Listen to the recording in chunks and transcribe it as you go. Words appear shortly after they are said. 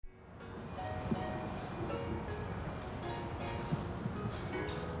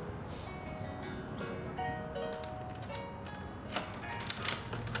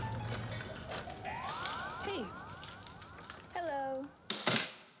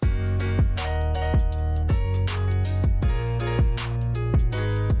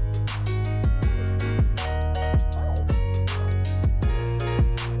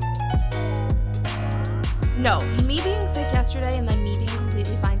yesterday and then me being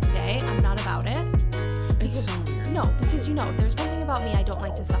completely fine today. I'm not about it. It's so weird. No, because there's one thing about me, I don't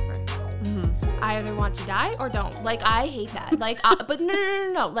like to suffer. Mm-hmm. I either want to die or don't. Like, I hate that. Like, but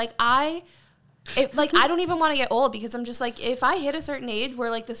no. Like, I don't even want to get old because I'm just like, if I hit a certain age where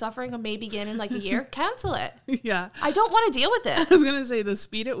like the suffering may begin in like a year, cancel it. Yeah. I don't want to deal with it. I was going to say the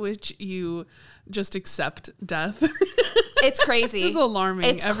speed at which you just accept death. It's crazy. It's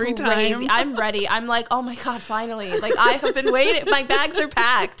alarming every time. I'm ready. I'm like, oh my God, finally. Like, I have been waiting. My bags are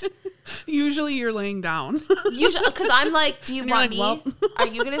packed. Usually you're laying down. Usually, because I'm like, do you want like, me? well. Are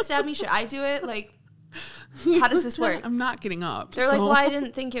you going to stab me? Should I do it? Like, how does this work? I'm not getting up. They're like, well, I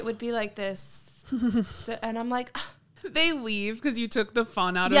didn't think it would be like this. And I'm like, they leave because you took the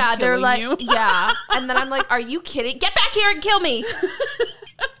fun out of killing they're like, you. yeah. And then I'm like, are you kidding? Get back here and kill me.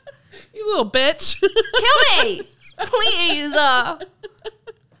 You little bitch. Kill me. Please.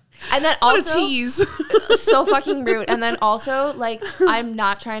 And then also, what a tease. so fucking rude. And then also, like, I'm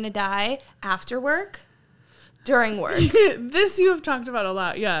not trying to die after work, during work. This you have talked about a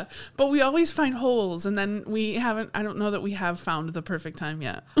lot, yeah. But we always find holes, and then I don't know that we have found the perfect time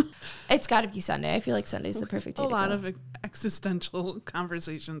yet. It's got to be Sunday. I feel like Sunday's the perfect day. A lot of existential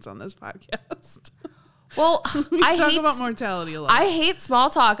conversations on this podcast. Well, I talk about mortality a lot. I hate small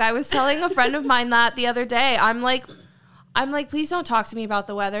talk. I was telling a friend of mine that the other day. I'm like, please don't talk to me about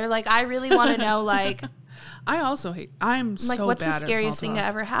the weather. Like, I really want to know, like. I also hate. I'm like, so what's bad the scariest at thing small that talk.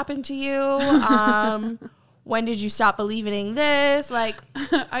 ever happened to you? When did you stop believing in this? Like,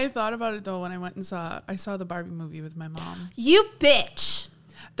 I thought about it though when I saw the Barbie movie with my mom. You bitch.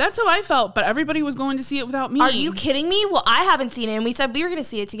 That's how I felt, but everybody was going to see it without me. Are you kidding me? Well, I haven't seen it, and we said we were going to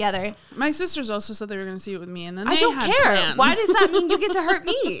see it together. My sisters also said they were going to see it with me, and then I don't had care. plans. Why does that mean you get to hurt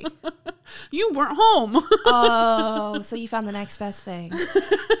me? You weren't home. Oh, so you found the next best thing.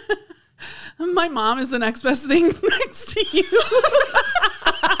 My mom is the next best thing next to you.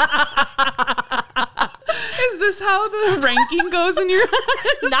 Is this how the ranking goes in your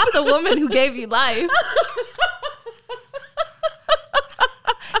head? Not the woman who gave you life.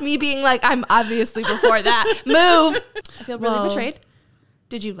 Me being like, I'm obviously before that. Move. I feel really betrayed.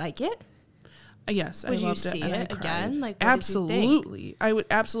 Did you like it? Yes, Would I you loved see it, and it I again? cried. Like, what did you absolutely, think? I would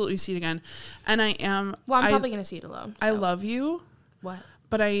absolutely see it again. And I am. Well, I'm probably going to see it alone. So. I love you. What?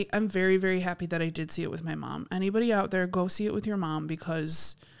 But I am very, very happy that I did see it with my mom. Anybody out there, go see it with your mom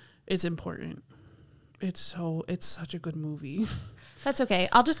because it's important. It's such a good movie. That's okay.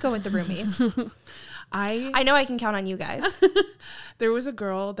 I'll just go with the roomies. I know I can count on you guys. There was a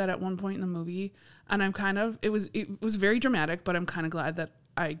girl that at one point in the movie, and it was very dramatic, but I'm kind of glad that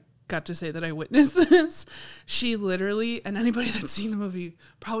I got to say that I witnessed this. She literally, and anybody that's seen the movie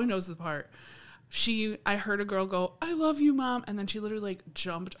probably knows the part. I heard a girl go, "I love you, Mom," and then she literally like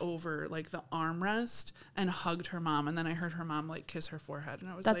jumped over like the armrest and hugged her mom, and then I heard her mom like kiss her forehead,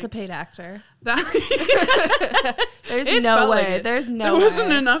 and I was That's like, a paid actor. There's no way. There's no way. There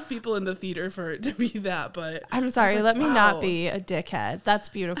wasn't enough people in the theater for it to be that, but I'm sorry. like, Let me wow. not be a dickhead. That's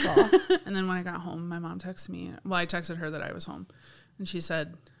beautiful. And then when I got home, my mom texted me. Well, I texted her that I was home, and she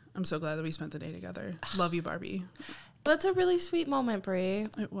said, "I'm so glad that we spent the day together. Love you, Barbie." That's a really sweet moment, Brie.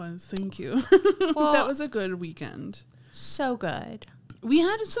 It was. Thank you. Well, that was a good weekend. So good. We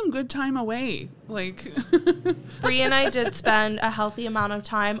had some good time away. Like Brie and I did spend a healthy amount of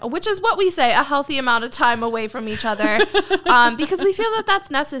time, which is what we say, a healthy amount of time away from each other, because we feel that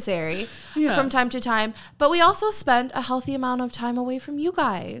that's necessary from time to time. But we also spent a healthy amount of time away from you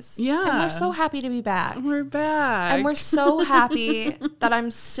guys. Yeah. And we're so happy to be back. We're back. And we're so happy that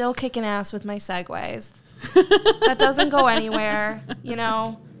I'm still kicking ass with my segues. That doesn't go anywhere, you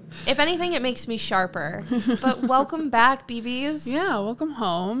know. If anything, it makes me sharper. But welcome back, BBs. Yeah, welcome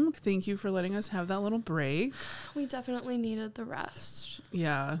home. Thank you for letting us have that little break. We definitely needed the rest.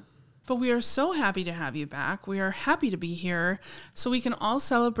 Yeah. But we are so happy to have you back. We are happy to be here so we can all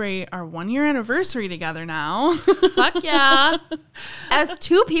celebrate our 1-year anniversary together now. Fuck yeah. As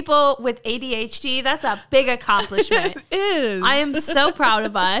two people with ADHD, that's a big accomplishment. It is. I am so proud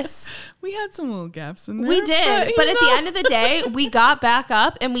of us. We had some little gaps in there. We did. But at the end of the day, we got back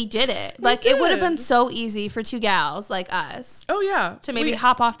up and we did it. Like, it would have been so easy for two gals like us. Oh, yeah. To maybe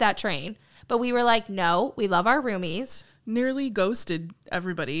hop off that train. But we were like, no, we love our roomies. Nearly ghosted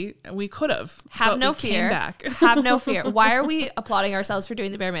everybody. We could have. Have no fear. Have no fear. Why are we applauding ourselves for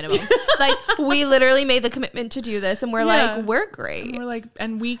doing the bare minimum? Like, we literally made the commitment to do this, and we're like, we're great. And we're like,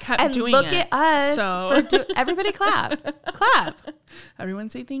 and we kept doing look it. At us. So everybody clap. Clap. Everyone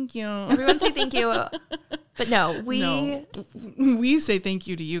say thank you. Everyone say thank you. But no, we say thank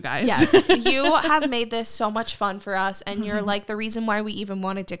you to you guys. Yes, you have made this so much fun for us, and you're like the reason why we even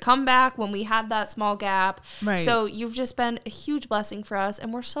wanted to come back when we had that small gap. Right. So you've just been a huge blessing for us,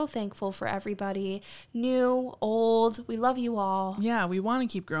 and we're so thankful for everybody, new, old. We love you all. Yeah, we want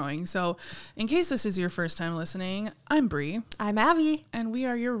to keep growing. So in case this is your first time listening, I'm Bree. I'm Abby. And we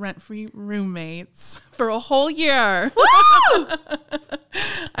are your rent-free roommates for a whole year. Woo!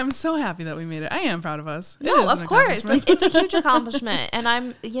 I'm so happy that we made it. I am proud of us. No, of course. Like, it's a huge accomplishment. And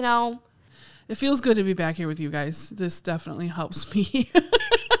I'm, it feels good to be back here with you guys. This definitely helps me.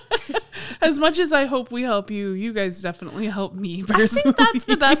 As much as I hope we help you, you guys definitely help me personally. I think that's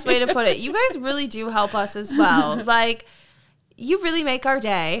the best way to put it. You guys really do help us as well. Like, you really make our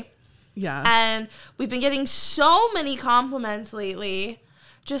day. Yeah. And we've been getting so many compliments lately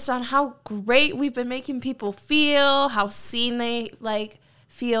just on how great we've been making people feel, how seen they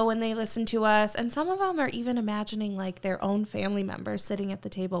feel when they listen to us. And some of them are even imagining like their own family members sitting at the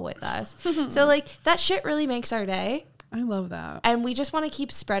table with us. So like that shit really makes our day. I love that. And we just want to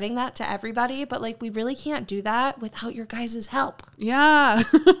keep spreading that to everybody. But like we really can't do that without your guys' help. Yeah.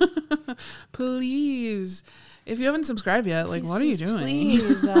 Please. If you haven't subscribed yet, Please, what are you doing?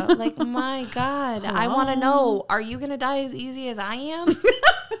 Please. Like, my God. Hello? I want to know, are you going to die as easy as I am?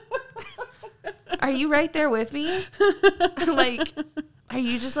 Are you right there with me? Like, are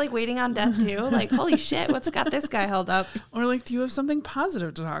you just like waiting on death too? Like, holy shit, what's got this guy held up? Or like, do you have something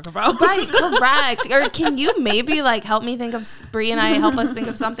positive to talk about? Right, correct. Or can you maybe like help me think of, Bree and I help us think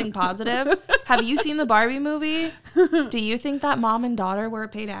of something positive? Have you seen the Barbie movie? Do you think that mom and daughter were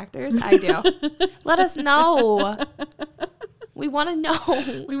paid actors? I do. Let us know. We want to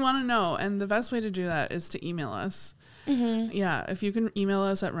know. We want to know. And the best way to do that is to email us. Mm-hmm. Yeah, if you can email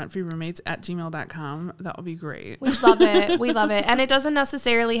us at rentfreeroommates@gmail.com, that would be great. We love it. We love it. And it doesn't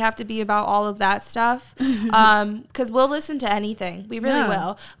necessarily have to be about all of that stuff, because we'll listen to anything. We really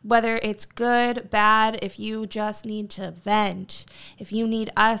will. Whether it's good, bad, if you just need to vent, if you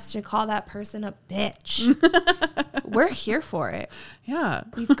need us to call that person a bitch, we're here for it. Yeah.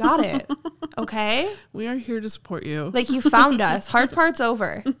 We've got it. Okay? We are here to support you. Like, you found us. Hard part's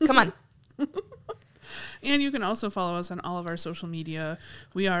over. Come on. And you can also follow us on all of our social media.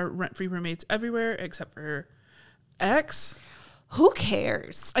 We are Rent Free Roommates everywhere except for X. Who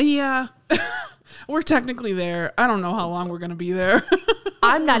cares? Yeah. We're technically there. I don't know how long we're going to be there.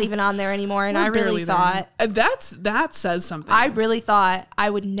 I'm not even on there anymore, and I really thought... That says something. I really thought I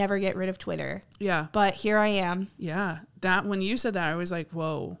would never get rid of Twitter. Yeah. But here I am. Yeah. When you said that, I was like,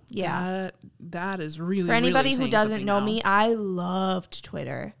 whoa. Yeah. That is really, for anybody really who doesn't know me, I loved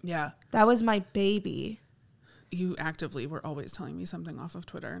Twitter. Yeah. That was my baby. You actively were always telling me something off of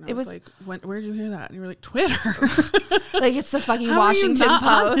Twitter. And I was like, where did you hear that? And you were like, Twitter. Like, it's the fucking Washington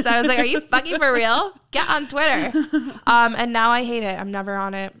Post. I was like, are you fucking for real? Get on Twitter. And now I hate it. I'm never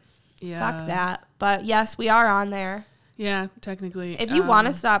on it. Yeah. Fuck that. But yes, we are on there. Yeah, technically. If you want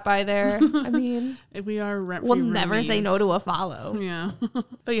to stop by there, I mean, we are rent-free we'll never say no to a follow. Yeah.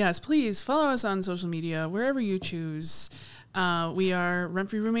 But yes, please follow us on social media, wherever you choose. We are Rent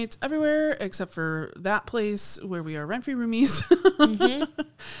Free Roommates everywhere except for that place where we are Rent Free Roomies.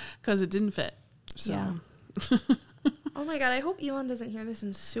 Because it didn't fit. So. Yeah. Oh my God, I hope Elon doesn't hear this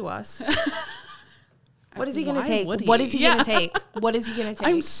and sue us. What is he going to take? What is he going to take? What is he going to take?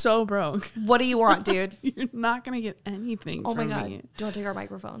 I'm so broke. What do you want, dude? You're not going to get anything from me. Oh my God. Don't take our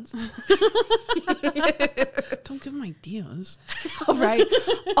microphones. Don't give him ideas. Oh, right.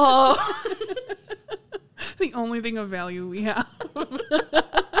 Oh. The only thing of value we have.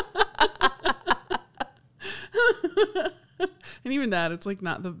 And even that, it's like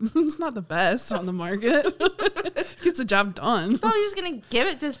it's not the best on the market. Gets the job done. Probably just gonna give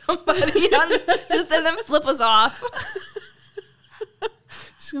it to somebody and then flip us off.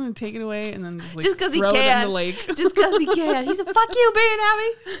 Just gonna take it away and then just because throw he can. it in the lake. Just because he can. He's a fuck you, Bree and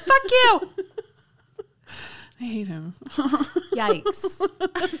Abby. Fuck you. I hate him. Yikes.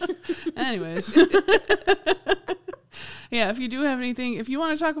 Anyways. Yeah, if you do have anything, if you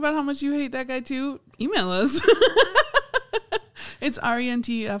want to talk about how much you hate that guy too, email us. It's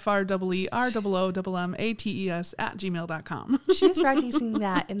RENTFREEROOMMATES She was practicing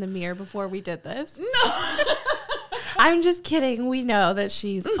that in the mirror before we did this. No. I'm just kidding. We know that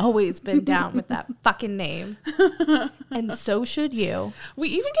she's always been down with that fucking name. And so should you. We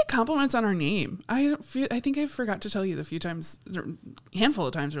even get compliments on our name. I think I forgot to tell you handful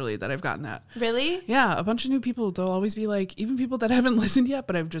of times really that I've gotten that. Really? Yeah. A bunch of new people, they'll always be like, even people that haven't listened yet,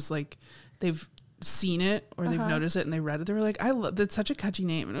 but I've just like, they've seen it or they've noticed it and they read it. They were like, that's such a catchy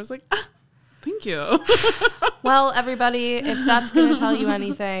name. And I was like, thank you. Well, everybody, if that's going to tell you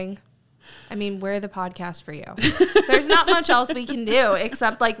anything, I mean, we're the podcast for you. There's not much else we can do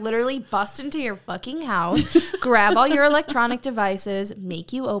except like literally bust into your fucking house, grab all your electronic devices,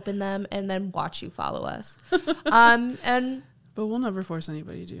 make you open them, and then watch you follow us. And But we'll never force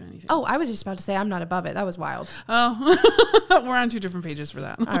anybody to do anything. oh, I was just about to say I'm not above it. That was wild. Oh, we're on 2 different pages for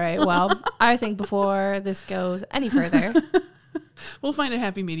that. All right. Well, I think before this goes any further, We'll find a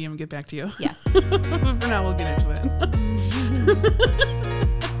happy medium and get back to you. yes. For now, we'll get into it.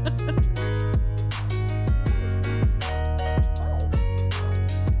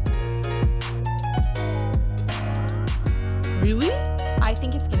 Really? I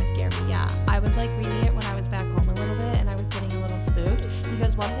think it's gonna scare me. Yeah, I was like reading it when I was back home a little bit, and I was getting a little spooked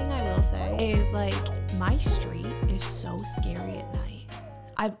because one thing I will say is like my street is so scary at night.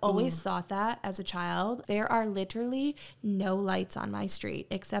 I've always thought that as a child. There are literally no lights on my street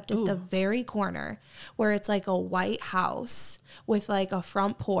except at the very corner where it's like a white house with like a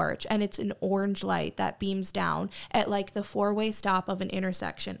front porch and it's an orange light that beams down at like the 4-way stop of an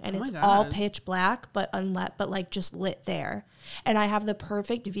intersection, and it's all pitch black but like just lit there. And I have the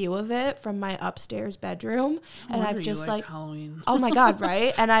perfect view of it from my upstairs bedroom, and I've just like Halloween. Oh my God,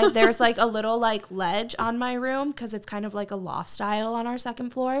 right? And there's like a little like ledge on my room because it's kind of like a loft style on our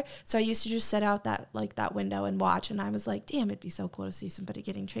second floor. So I used to just sit out that window and watch, and I was like, damn, it'd be so cool to see somebody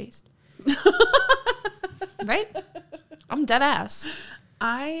getting chased. Right? I'm dead ass.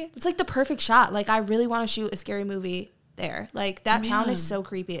 It's like the perfect shot. Like I really want to shoot a scary movie there. Like that town is so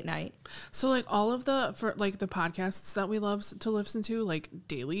creepy at night. So like all of the podcasts that we love to listen to like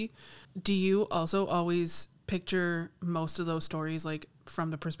daily, do you also always picture most of those stories like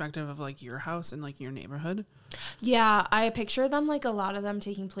from the perspective of like your house and like your neighborhood? Yeah, I picture them like a lot of them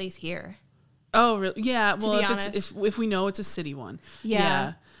taking place here. Oh, really? Yeah. Well, if we know it's a city one.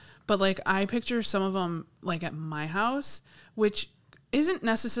 Yeah. But like I picture some of them like at my house, which isn't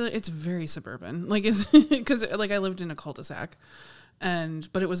necessarily, it's very suburban. Like it's because like I lived in a cul-de-sac,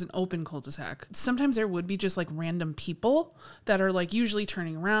 but it was an open cul-de-sac. Sometimes there would be just like random people that are like usually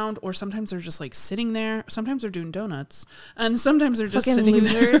turning around, or sometimes they're just like sitting there. Sometimes they're doing donuts, and sometimes they're just fucking sitting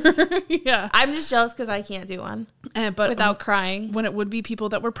losers. there. Yeah. I'm just jealous because I can't do one But without crying. When it would be people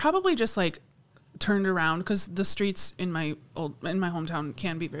that were probably just like turned around, because the streets in my hometown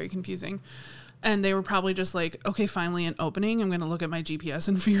can be very confusing. And they were probably just like, okay, finally an opening. I'm going to look at my GPS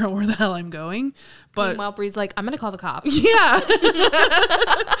and figure out where the hell I'm going. But meanwhile, Bree's like, I'm going to call the cops. Yeah.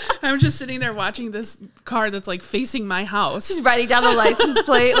 I'm just sitting there watching this car that's like facing my house. She's writing down the license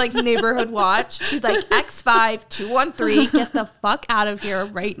plate, like neighborhood watch. She's like, X5213, get the fuck out of here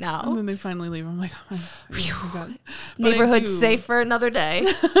right now. And then they finally leave. I'm like, oh my God. Neighborhood's safe for another day.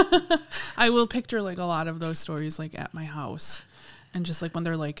 I will picture like a lot of those stories like at my house. And just like when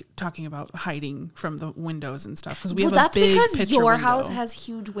they're like talking about hiding from the windows and stuff, because we have a big that's because picture your window. house has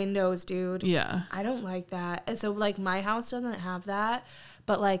huge windows, dude. Yeah, I don't like that. And so like my house doesn't have that,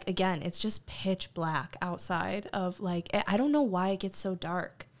 but like again, it's just pitch black outside of like I don't know why it gets so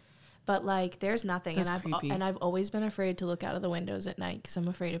dark, but like there's nothing. That's creepy. And I've always been afraid to look out of the windows at night because I'm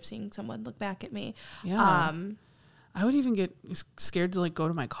afraid of seeing someone look back at me. Yeah. I would even get scared to like go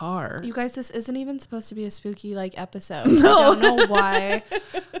to my car. You guys, this isn't even supposed to be a spooky like episode. No. I don't know why.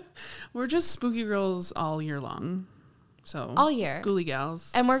 We're just spooky girls all year long. So all year. Ghoulie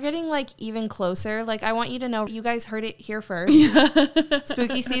gals. And we're getting like even closer. Like I want you to know, you guys heard it here first.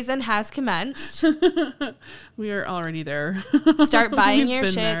 Spooky season has commenced. We are already there. Start buying your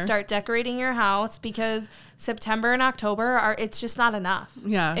shit, there. Start decorating your house, because September and October it's just not enough.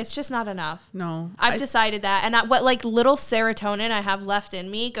 Yeah. It's just not enough. No. I've decided that. And what like little serotonin I have left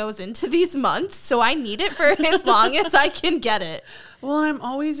in me goes into these months. So I need it for as long as I can get it. Well, and I'm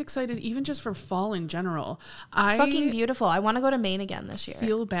always excited, even just for fall in general. It's fucking beautiful. I want to go to Maine again this year. I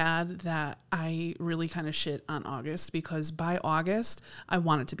feel bad that I really kind of shit on August, because by August, I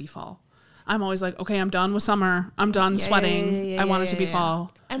want it to be fall. I'm always like, okay, I'm done with summer. I'm done sweating. I want it to be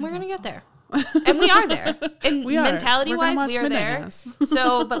fall. And we're going to get there. And we are there. And mentality-wise, we are there.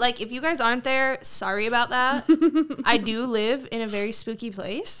 So, but like, if you guys aren't there, sorry about that. I do live in a very spooky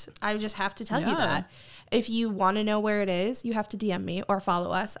place. I just have to tell you that. If you want to know where it is, you have to DM me or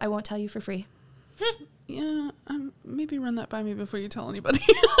follow us. I won't tell you for free. Yeah, maybe run that by me before you tell anybody.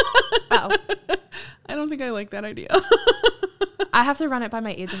 Oh. I don't think I like that idea. I have to run it by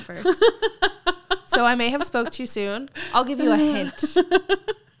my agent first. So I may have spoke too soon. I'll give you a hint,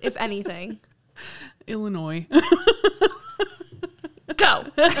 if anything. Illinois. Go.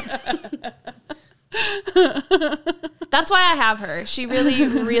 That's why I have her. She really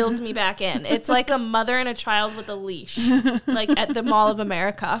reels me back in. It's like a mother and a child with a leash, like at the Mall of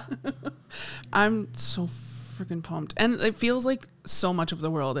America. I'm so freaking pumped. And it feels like so much of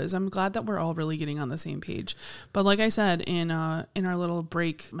the world is. I'm glad that we're all really getting on the same page. But like I said in our little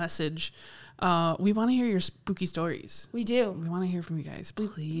break message, we want to hear your spooky stories. We do. We want to hear from you guys.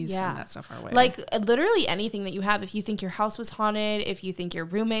 Please send that stuff our way. Like literally anything that you have. If you think your house was haunted, if you think your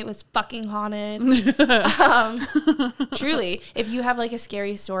roommate was fucking haunted, truly, if you have like a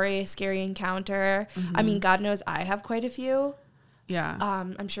scary story, a scary encounter, I mean, God knows I have quite a few. Yeah.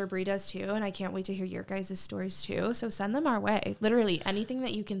 I'm sure Brie does too, and I can't wait to hear your guys' stories too. So send them our way. Literally anything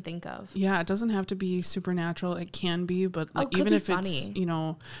that you can think of. Yeah, it doesn't have to be supernatural. It can be, but like, even if funny.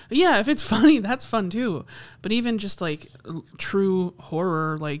 it's, if it's funny, that's fun too. But even just like true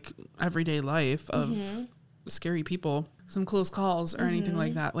horror, like everyday life of scary people, some close calls or anything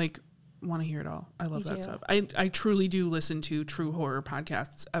like that, like, want to hear it all. I love that stuff. I truly do listen to true horror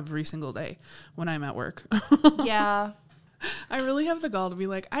podcasts every single day when I'm at work. Yeah. I really have the gall to be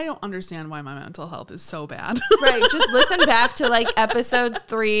like, I don't understand why my mental health is so bad. Right. Just listen back to like episode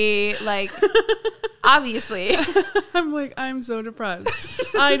 3. Like, obviously. I'm like, I'm so depressed.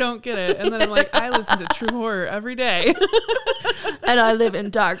 I don't get it. And then I'm like, I listen to true horror every day. And I live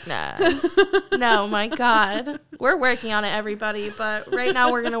in darkness. No, my God. We're working on it, everybody. But right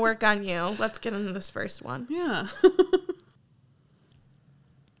now we're going to work on you. Let's get into this first one. Yeah.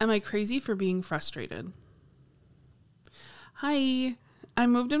 Am I crazy for being frustrated? Hi, I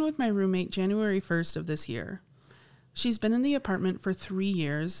moved in with my roommate January 1st of this year. She's been in the apartment for 3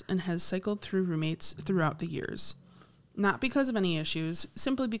 years and has cycled through roommates throughout the years. Not because of any issues,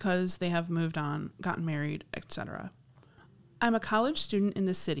 simply because they have moved on, gotten married, etc. I'm a college student in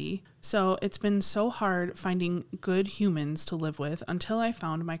the city, so it's been so hard finding good humans to live with until I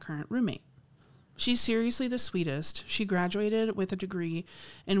found my current roommate. She's seriously the sweetest. She graduated with a degree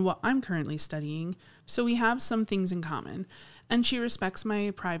in what I'm currently studying, so we have some things in common, and she respects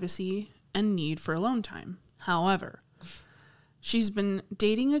my privacy and need for alone time. However, she's been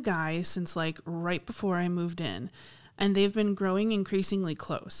dating a guy since like right before I moved in, and they've been growing increasingly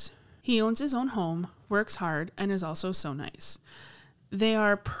close. He owns his own home, works hard, and is also so nice. They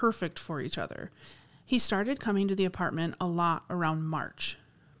are perfect for each other. He started coming to the apartment a lot around March,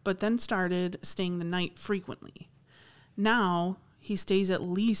 but then started staying the night frequently. Now, he stays at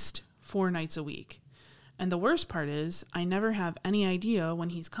least 4 nights a week. And the worst part is, I never have any idea when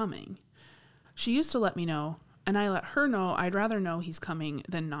he's coming. She used to let me know, and I let her know I'd rather know he's coming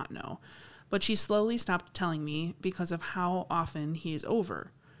than not know. But she slowly stopped telling me because of how often he is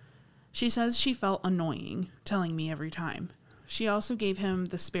over. She says she felt annoying, telling me every time. She also gave him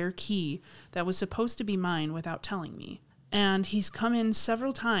the spare key that was supposed to be mine without telling me. And he's come in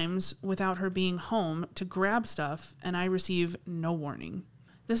several times without her being home to grab stuff, and I receive no warning.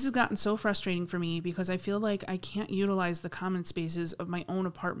 This has gotten so frustrating for me because I feel like I can't utilize the common spaces of my own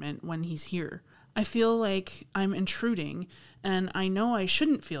apartment when he's here. I feel like I'm intruding, and I know I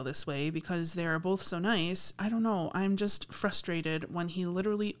shouldn't feel this way because they are both so nice. I don't know. I'm just frustrated when he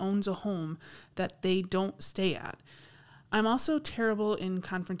literally owns a home that they don't stay at. I'm also terrible in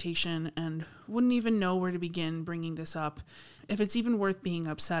confrontation and wouldn't even know where to begin bringing this up, if it's even worth being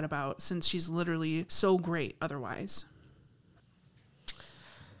upset about, since she's literally so great otherwise.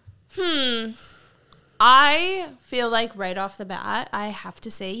 I feel like right off the bat, I have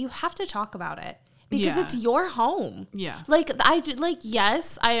to say you have to talk about it. Because it's your home. Yeah.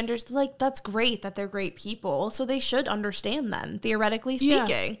 Yes, I understand. Like, that's great that they're great people. So they should understand then, theoretically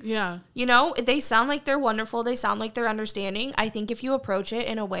speaking. Yeah. You know, they sound like they're wonderful. They sound like they're understanding. I think if you approach it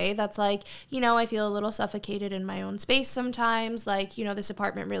in a way that's like, I feel a little suffocated in my own space sometimes. Like, this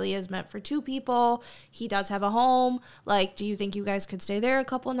apartment really is meant for 2 people. He does have a home. Like, do you think you guys could stay there a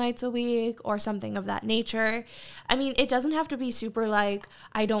couple nights a week or something of that nature? I mean, it doesn't have to be super like,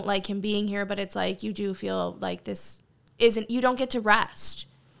 I don't like him being here, but it's like, you do feel like you don't get to rest.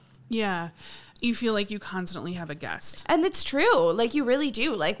 Yeah. You feel like you constantly have a guest. And it's true. Like, you really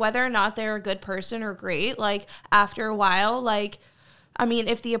do. Like, whether or not they're a good person or great, like, after a while, like, I mean,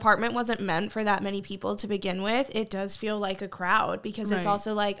 if the apartment wasn't meant for that many people to begin with, it does feel like a crowd because it's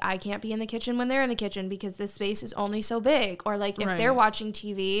also like, I can't be in the kitchen when they're in the kitchen because this space is only so big. Or like, if they're watching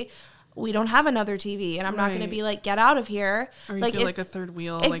TV, we don't have another TV, and I'm not going to be like, get out of here. Or you feel like a third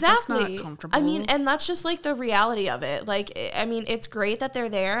wheel. Exactly. Like, that's not comfortable. I mean, and that's just like the reality of it. Like, I mean, it's great that they're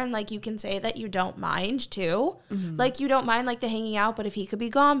there, and like you can say that you don't mind too. Mm-hmm. Like, you don't mind like the hanging out, but if he could be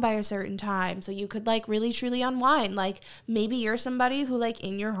gone by a certain time, so you could like really truly unwind. Like, maybe you're somebody who like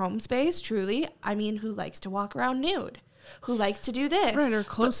in your home space, truly, I mean, who likes to walk around nude. Who likes to do this. Right, or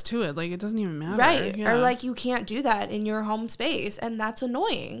close to it. Like, it doesn't even matter. Right. Yeah. Or like you can't do that in your home space, and that's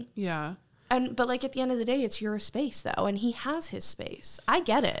annoying. Yeah. But like at the end of the day, it's your space though, and he has his space. I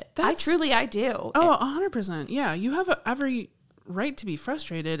get it. I do. Oh, 100%. Yeah, you have every right to be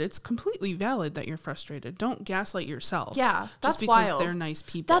frustrated. It's completely valid that you're frustrated. Don't gaslight yourself. Yeah, that's just because wild. they're nice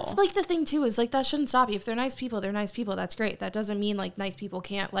people. That's like the thing too, is like that shouldn't stop you. If they're nice people, they're nice people. That's great. That doesn't mean like nice people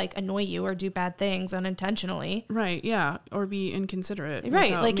can't like annoy you or do bad things unintentionally. Right, yeah. Or be inconsiderate.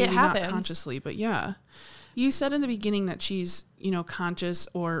 Right, like it happens. Not consciously, but yeah. You said in the beginning that she's, conscious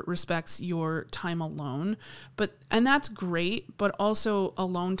or respects your time alone, and that's great, but also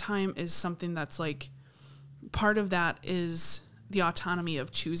alone time is something that's like, part of that is the autonomy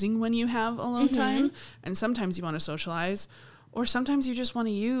of choosing when you have alone time. And sometimes you want to socialize, or sometimes you just want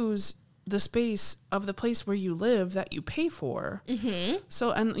to use the space of the place where you live that you pay for. So,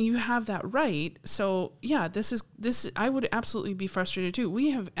 and you have that right. So yeah, this, I would absolutely be frustrated too.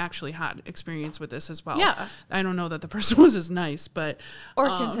 We have actually had experience with this as well. Yeah. I don't know that the person was as nice, but. Or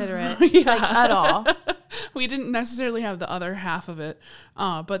considerate. Yeah. Like at all. We didn't necessarily have the other half of it.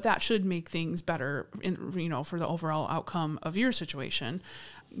 But that should make things better for the overall outcome of your situation.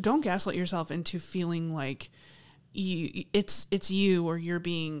 Don't gaslight yourself into feeling like it's you or you're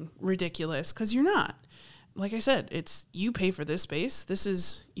being ridiculous, because you're not. Like I said, it's you pay for this space. This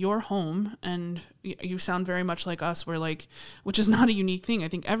is your home, and you sound very much like us, which is not a unique thing. I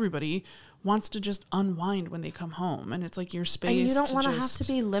think everybody wants to just unwind when they come home, and it's like your space. And you don't want to have to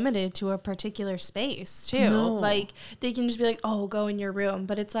be limited to a particular space too. No. Like they can just be like, oh, go in your room.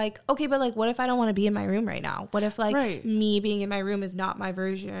 But it's like, okay, but like, what if I don't want to be in my room right now? What if like me being in my room is not my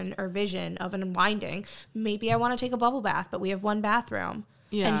version or vision of an unwinding? Maybe I want to take a bubble bath, but we have one bathroom.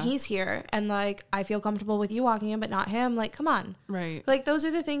 Yeah. And he's here, and like I feel comfortable with you walking in, but not him. Like, come on. Right. Like those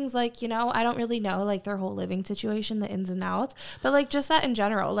are the things, like, I don't really know like their whole living situation, the ins and outs, but like just that in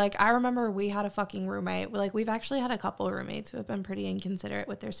general. Like I remember we had a fucking roommate. Like we've actually had a couple of roommates who have been pretty inconsiderate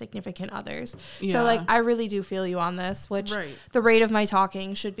with their significant others. Yeah. So like I really do feel you on this, which the rate of my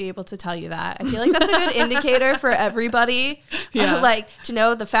talking should be able to tell you that. I feel like that's a good indicator for everybody. Yeah. Like to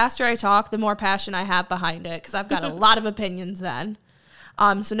know the faster I talk, the more passion I have behind it, because I've got a lot of opinions then.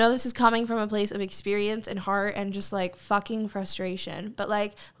 So no, this is coming from a place of experience and heart and just like fucking frustration. But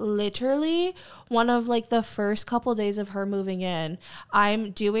like literally one of like the first couple days of her moving in, I'm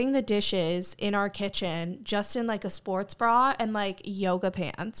doing the dishes in our kitchen just in like a sports bra and like yoga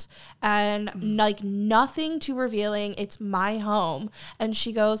pants and like nothing too revealing. It's my home. And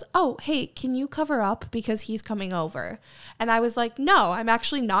she goes, oh, hey, can you cover up because he's coming over? And I was like, no, I'm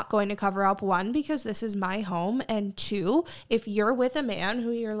actually not going to cover up. One, because this is my home. And two, if you're with a man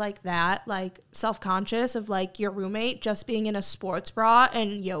who you're like that, like self-conscious of like your roommate just being in a sports bra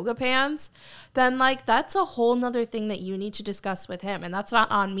and yoga pants, then like that's a whole nother thing that you need to discuss with him. And that's not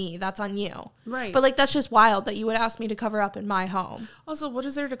on me. That's on you. Right. But like, that's just wild that you would ask me to cover up in my home. Also, what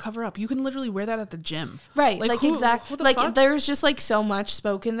is there to cover up? You can literally wear that at the gym. Right. Like exactly. Like fuck? There's just like so much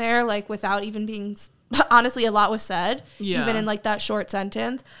spoken there, like without even being honestly, a lot was said, even in like that short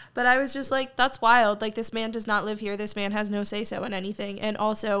sentence. But I was just like, that's wild. Like, this man does not live here. This man has no say-so in anything. And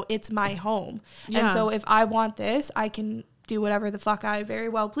also, it's my home. Yeah. And so if I want this, I can do whatever the fuck I very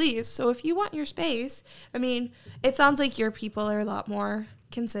well please. So if you want your space, I mean, it sounds like your people are a lot more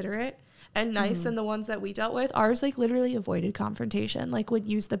considerate and nice than the ones that we dealt with. Ours, like, literally avoided confrontation. Like, would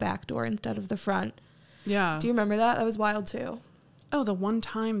use the back door instead of the front. Yeah. Do you remember that? That was wild, too. Oh, the one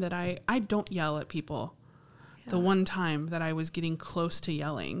time that I don't yell at people. Yeah. The one time that I was getting close to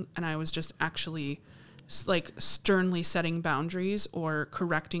yelling and I was just actually like sternly setting boundaries or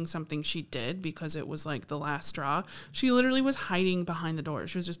correcting something she did because it was like the last straw. She literally was hiding behind the door.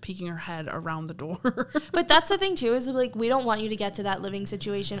 She was just peeking her head around the door. But that's the thing too, is like we don't want you to get to that living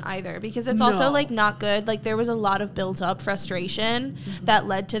situation either, because it's also like not good. Like there was a lot of built up frustration that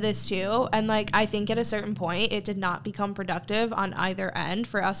led to this too. And like I think at a certain point it did not become productive on either end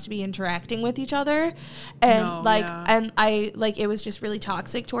for us to be interacting with each other. And and I like it was just really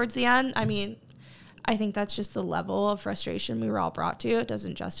toxic towards the end. I mean, I think that's just the level of frustration we were all brought to. It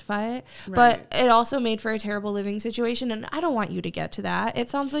doesn't justify it. Right. But it also made for a terrible living situation, and I don't want you to get to that. It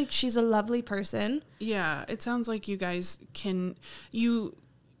sounds like she's a lovely person. Yeah, it sounds like you guys can...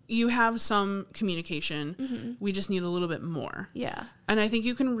 You have some communication. Mm-hmm. We just need a little bit more. Yeah. And I think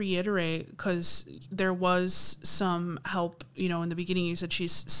you can reiterate, because there was some help, in the beginning you said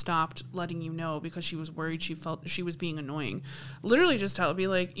she's stopped letting you know because she was worried she felt she was being annoying. Literally just be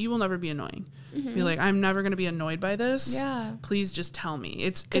like, you will never be annoying. Mm-hmm. Be like, I'm never going to be annoyed by this. Yeah. Please just tell me.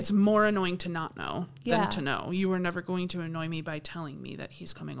 It's more annoying to not know than to know. You are never going to annoy me by telling me that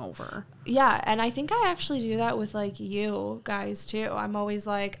he's coming over. Yeah. And I think I actually do that with like you guys too. I'm always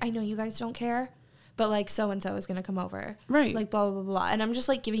like, I know you guys don't care, but like so-and-so is going to come over. Right. Like blah, blah, blah, blah. And I'm just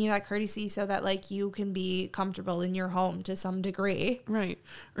like giving you that courtesy so that like you can be comfortable in your home to some degree. Right.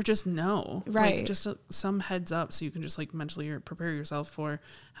 Or just know. Right. Like just some heads up so you can just like mentally prepare yourself for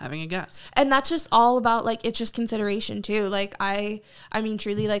having a guest. And that's just all about like, it's just consideration too. Like I mean,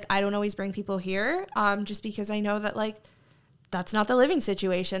 truly, like I don't always bring people here just because I know that like that's not the living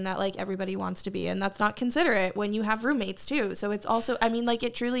situation that like everybody wants to be in. That's not considerate when you have roommates too. So it's also, I mean, like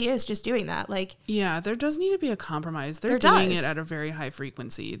it truly is just doing that. Like, yeah, there does need to be a compromise. They're doing it at a very high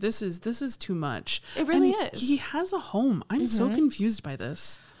frequency. This is too much. It really and is. He has a home. I'm so confused by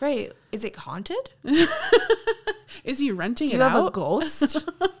this. Right. Is it haunted? Is he renting Do it you have out? a ghost?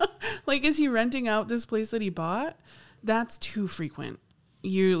 Like, is he renting out this place that he bought? That's too frequent.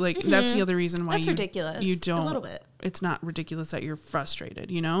 You like that's the other reason why That's ridiculous. You don't. A little bit. It's not ridiculous that you're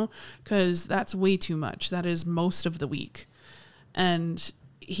frustrated, you know, because that's way too much. That is most of the week, and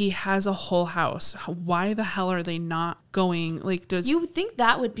he has a whole house. Why the hell are they not going? Like, does you think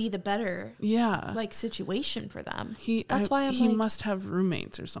that would be the better yeah like situation for them? That's why I'm he like, must have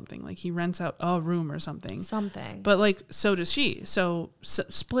roommates or something. Like he rents out a room or something. But like so does she. So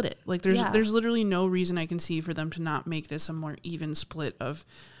split it. Like there's literally no reason I can see for them to not make this a more even split of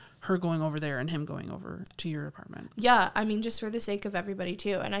her going over there and him going over to your apartment. Yeah, I mean, just for the sake of everybody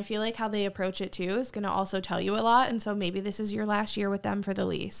too. And I feel like how they approach it too is going to also tell you a lot. And so maybe this is your last year with them for the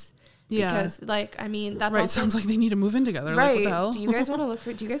lease. Yeah. Because like, I mean, that's right. Also, sounds like they need to move in together. Right. Like, what the hell? Do you guys want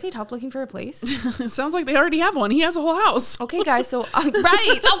to do you guys need help looking for a place? It sounds like they already have one. He has a whole house. Okay, guys. So,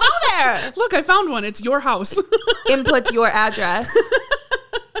 right. So go there. Look, I found one. It's your house. Input your address.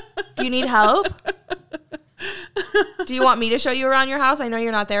 Do you need help? Do you want me to show you around your house? I know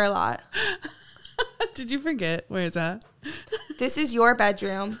you're not there a lot. Did you forget? Where is that? This is your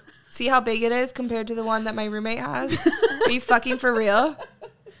bedroom. See how big it is compared to the one that my roommate has? Are you fucking for real?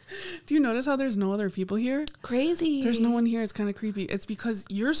 Do you notice how there's no other people here? Crazy. There's no one here. It's kind of creepy. It's because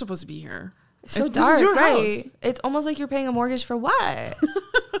you're supposed to be here. It's so this dark, is your right? house. It's almost like you're paying a mortgage for what?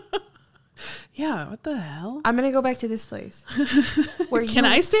 Yeah, what the hell? I'm gonna go back to this place. Where Can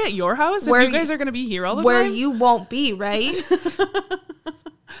I stay at your house if you guys are gonna be here all the where time? you won't be, right?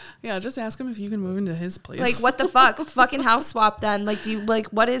 Yeah, just ask him if you can move into his place. Like, what the fuck? Fucking house swap then. Like, do you, like,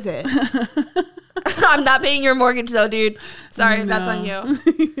 what is it? I'm not paying your mortgage though, dude. Sorry, that's on you.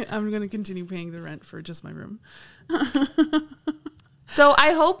 I'm gonna continue paying the rent for just my room. So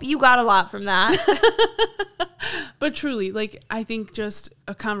I hope you got a lot from that. But truly, like, I think just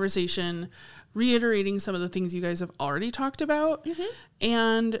a conversation, reiterating some of the things you guys have already talked about,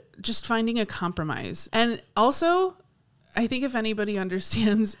 and just finding a compromise. And also, I think if anybody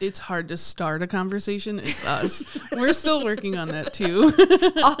understands it's hard to start a conversation, it's us. We're still working on that too.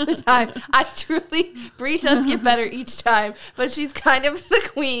 All the time. I truly, Bree does get better each time, but she's kind of the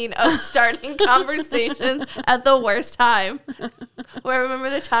queen of starting conversations at the worst time. Where I remember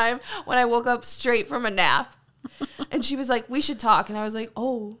the time when I woke up straight from a nap and she was like, we should talk. And I was like,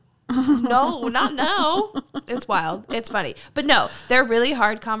 oh, no, not now. It's wild. It's funny. But no, they're really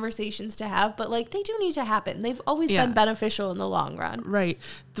hard conversations to have, but like they do need to happen. They've always been beneficial in the long run. Right.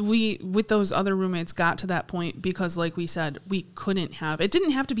 We, with those other roommates, got to that point because, like we said, we couldn't have, it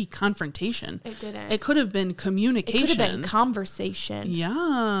didn't have to be confrontation. It didn't. It could have been communication. It could have been conversation.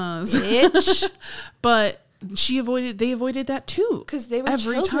 Yes. Bitch. But they avoided that too. Because they were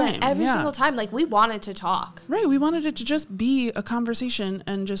every children, time. every single time. Like, we wanted to talk. Right. We wanted it to just be a conversation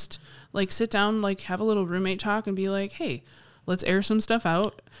and just like sit down, like have a little roommate talk and be like, hey, let's air some stuff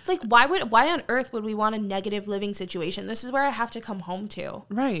out. Like, why on earth would we want a negative living situation? This is where I have to come home to.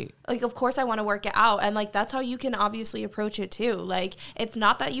 Right. Like, of course I want to work it out. And like, that's how you can obviously approach it too. Like, it's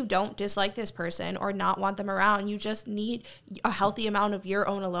not that you don't dislike this person or not want them around. You just need a healthy amount of your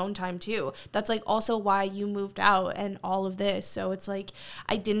own alone time too. That's like also why you moved out and all of this. So it's like,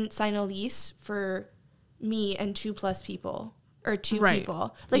 I didn't sign a lease for me and 2+ people or two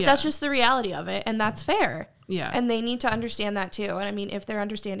people. Like, that's just the reality of it. And that's fair. Yeah. And they need to understand that too. And I mean, if they're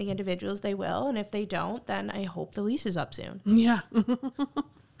understanding individuals, they will. And if they don't, then I hope the lease is up soon. Yeah.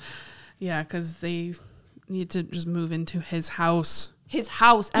 Yeah, because they need to just move into his house. His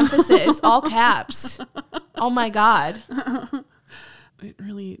house, emphasis, all caps. Oh my God. It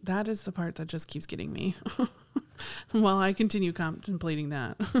really, that is the part that just keeps getting me. While I continue contemplating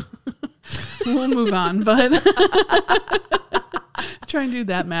that. We'll move on, but try and do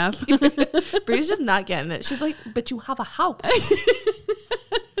that math. Bree's just not getting it. She's like, but you have a house.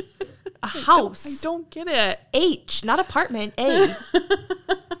 A house. I don't get it. H, not apartment. A.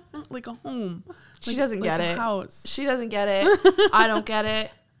 Like a home. She doesn't get a it. House. She doesn't get it. I don't get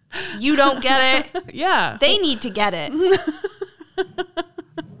it. You don't get it. Yeah. They need to get it.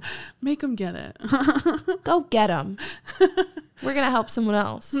 Make them get it. Go get them. We're going to help someone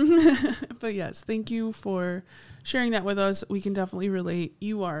else. But yes, thank you for sharing that with us. We can definitely relate.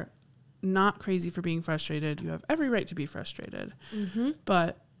 You are not crazy for being frustrated. You have every right to be frustrated. Mm-hmm.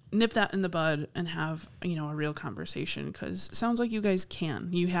 But nip that in the bud and have, a real conversation, because it sounds like you guys can.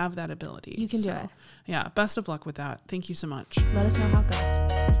 You have that ability. You can do it. Yeah, best of luck with that. Thank you so much. Let us know how it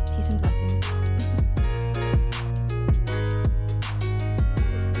goes. Peace and blessings.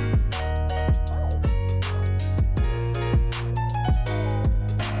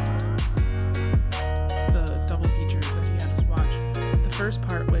 First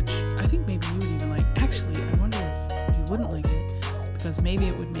part, which I think maybe you would even like. Actually, I wonder if you wouldn't like it, because maybe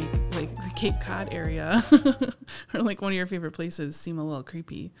it would make like the Cape Cod area or like one of your favorite places seem a little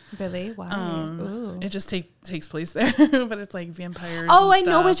creepy. Really? Wow. It just takes place there, but it's like vampires. Oh, I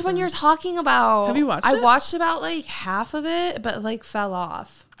know which one you're talking about. Have you watched it? I watched about like half of it, but like fell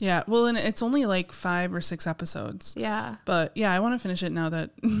off. Yeah, well, and it's only like 5 or 6 episodes. Yeah. But yeah, I want to finish it now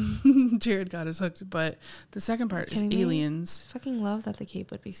that Jared got us hooked. But the second part is aliens. I fucking love that the Cape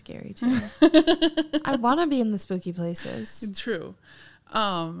would be scary too. I want to be in the spooky places. True.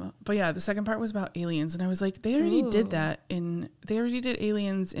 But yeah, the second part was about aliens, and I was like, they already did that they already did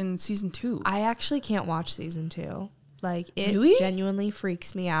aliens in season 2. I actually can't watch season 2. Like, it genuinely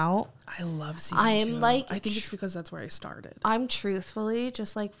freaks me out. I love season 2. I think it's because that's where I started. I'm truthfully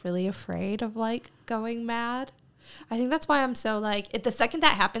just like really afraid of like going mad. I think that's why I'm so like, the second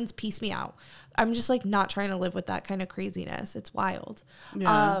that happens, peace me out. I'm just like not trying to live with that kind of craziness. It's wild.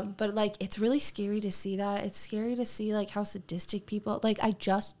 Yeah. But like, it's really scary to see that. It's scary to see like how sadistic people, like, I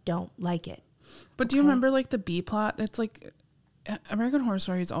just don't like it. But do you remember like the B plot? It's like American Horror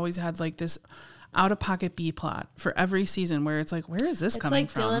Stories always had like this out-of-pocket B plot for every season where it's like, where is this coming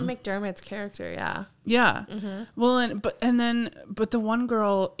from? It's like Dylan McDermott's character, yeah. Yeah. Mm-hmm. Well, but the one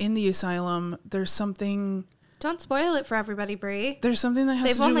girl in the asylum, there's something... Don't spoil it for everybody, Brie. There's something that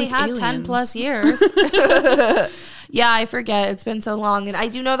has to do with aliens. They've only had 10 plus years. Yeah, I forget. It's been so long. And I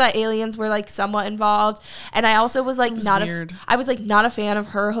do know that aliens were like somewhat involved. And I also was like not a fan of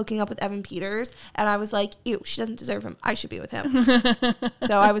her hooking up with Evan Peters. And I was like, ew, she doesn't deserve him. I should be with him.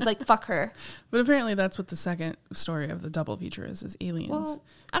 So I was like, fuck her. But apparently that's what the second story of the double feature is aliens.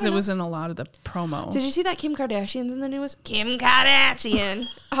 Because it was in a lot of the promo. Did you see that Kim Kardashian's in the newest? Kim Kardashian.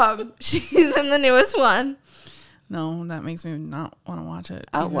 She's in the newest one. No, that makes me not want to watch it.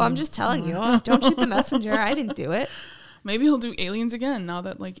 Oh, well, I'm just telling you. Don't shoot the messenger. I didn't do it. Maybe he'll do aliens again now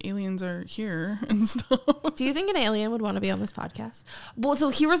that like aliens are here and stuff. Do you think an alien would want to be on this podcast? Well, so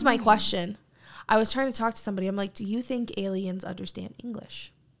here was my question. I was trying to talk to somebody. I'm like, do you think aliens understand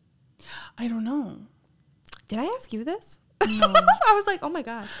English? I don't know. Did I ask you this? No. I was like, oh my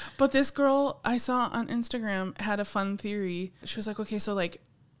God. But this girl I saw on Instagram had a fun theory. She was like, okay, so like,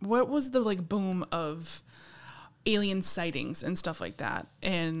 what was the like boom of alien sightings and stuff like that,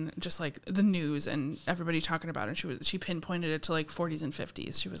 and just like the news and everybody talking about it? She pinpointed it to like 40s and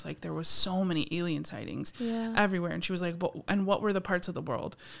 50s. She was like, there was so many alien sightings everywhere, and she was like, and what were the parts of the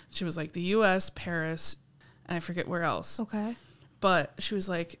world? She was like the US, Paris, and I forget where else. Okay. But she was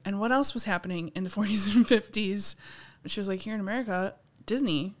like, and what else was happening in the 40s and 50s? She was like, here in America,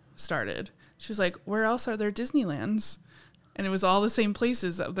 Disney started. She was like, where else are there Disneylands? And it was all the same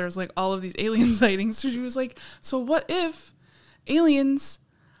places that there's like all of these alien sightings. So she was like, so what if aliens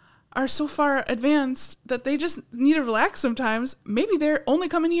are so far advanced that they just need to relax sometimes? Maybe they're only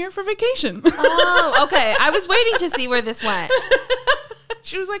coming here for vacation. Oh, okay. I was waiting to see where this went.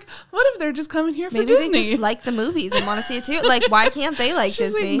 She was like, what if they're just coming here for maybe Disney? Maybe they just like the movies and want to see it too. Like, why can't they like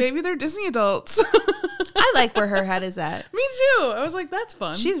She's Disney? Like, maybe they're Disney adults. I like where her head is at. Me too. I was like, that's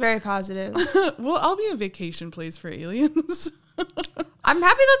fun. She's very positive. Well, I'll be a vacation place for aliens. I'm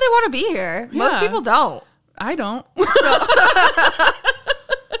happy that they want to be here. Yeah. Most people don't. I don't.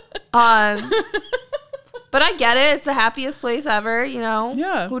 But I get it. It's the happiest place ever, you know?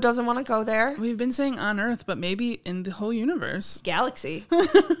 Yeah. Who doesn't want to go there? We've been saying on Earth, but maybe in the whole universe. Galaxy.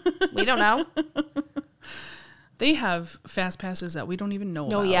 We don't know. They have fast passes that we don't even know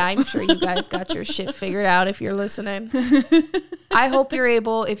about. Oh, yeah. I'm sure you guys got your shit figured out if you're listening. I hope you're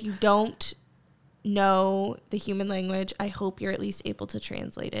able, if you don't know the human language, I hope you're at least able to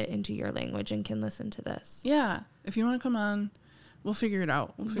translate it into your language and can listen to this. Yeah. If you want to come on, we'll figure it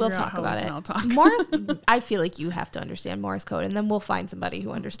out. We'll talk about it. Morse, I feel like you have to understand Morse code, and then we'll find somebody who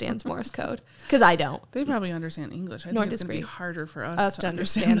understands Morse code, because I don't. They probably understand English. I think it's going to be harder for us to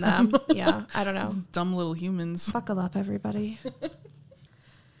understand them. Yeah, I don't know. Dumb little humans. Buckle up, everybody.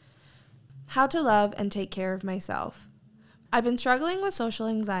 How to love and take care of myself. I've been struggling with social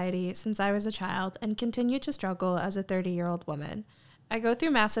anxiety since I was a child and continue to struggle as a 30-year-old woman. I go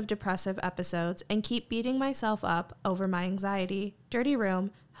through massive depressive episodes and keep beating myself up over my anxiety, dirty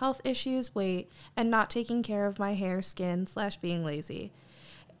room, health issues, weight, and not taking care of my hair, skin, / being lazy.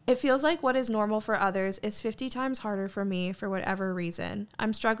 It feels like what is normal for others is 50 times harder for me for whatever reason.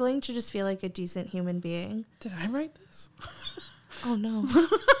 I'm struggling to just feel like a decent human being. Did I write this? Oh, no.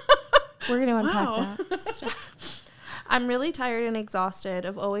 We're going to unpack that. I'm really tired and exhausted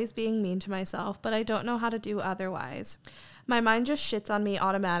of always being mean to myself, but I don't know how to do otherwise. My mind just shits on me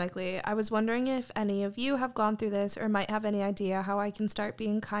automatically. I was wondering if any of you have gone through this or might have any idea how I can start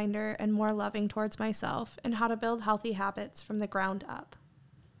being kinder and more loving towards myself and how to build healthy habits from the ground up.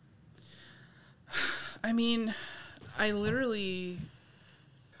 I mean, I literally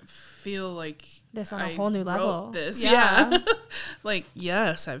feel like this on a whole new level. This, yeah. Like,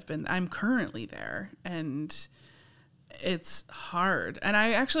 yes, I'm currently there, and it's hard. And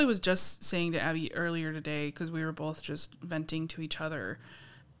I actually was just saying to Abby earlier today, because we were both just venting to each other,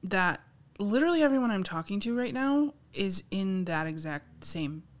 that literally everyone I'm talking to right now is in that exact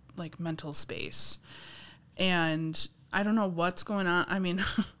same like mental space. And I don't know what's going on. I mean,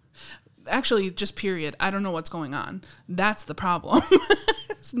 actually, just period. I don't know what's going on. That's the problem.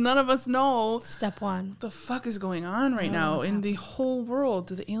 None of us know. Step one. What the fuck is going on right now in the whole world?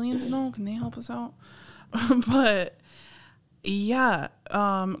 Do the aliens know? Can they help us out? But yeah,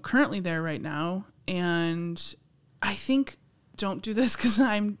 currently there right now. And I think, don't do this because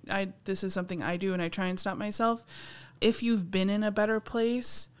this is something I do and I try and stop myself. If you've been in a better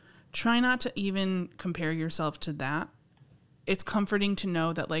place, try not to even compare yourself to that. It's comforting to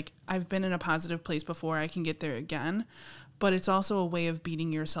know that, like, I've been in a positive place before, I can get there again, but it's also a way of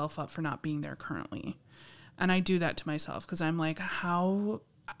beating yourself up for not being there currently. And I do that to myself because I'm like, how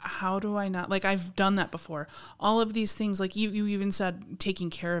do I not, like, I've done that before. All of these things, like you even said, taking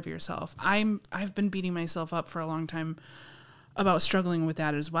care of yourself. I've been beating myself up for a long time about struggling with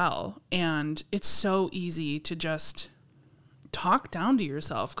that as well. And it's so easy to just talk down to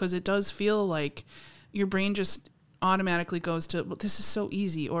yourself because it does feel like your brain just automatically goes to, well, this is so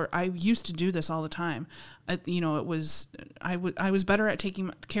easy, or I used to do this all the time. I was better at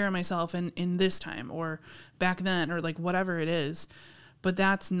taking care of myself in this time or back then, or like whatever it is. But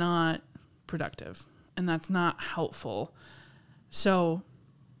that's not productive and that's not helpful. So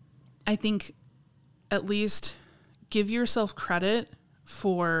I think at least give yourself credit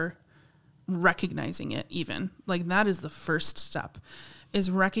for recognizing it even. Like that is the first step, is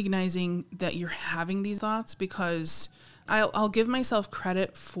recognizing that you're having these thoughts, because I'll give myself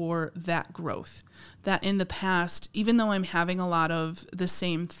credit for that growth. That in the past, even though I'm having a lot of the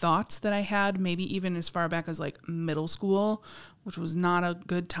same thoughts that I had, maybe even as far back as like middle school, which was not a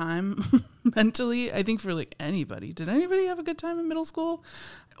good time mentally, I think for like anybody. Did anybody have a good time in middle school?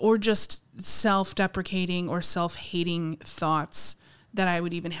 Or just self-deprecating or self-hating thoughts that I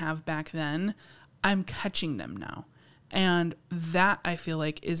would even have back then, I'm catching them now. And that, I feel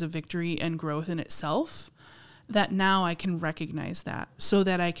like, is a victory and growth in itself, that now I can recognize that so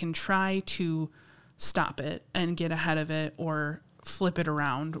that I can try to stop it and get ahead of it or flip it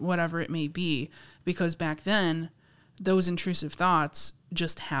around, whatever it may be. Because back then, those intrusive thoughts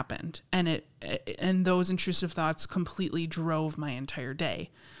just happened. And those intrusive thoughts completely drove my entire day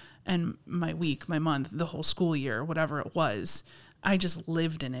and my week, my month, the whole school year, whatever it was. I just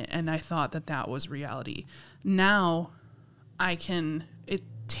lived in it, and I thought that was reality. Now it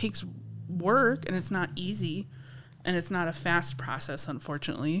takes work, and it's not easy, and it's not a fast process,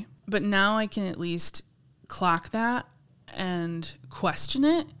 unfortunately. But now I can at least clock that and question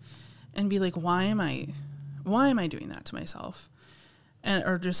it and be like, why am I doing that to myself?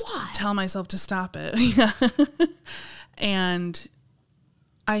 Or just tell myself to stop it. Yeah. And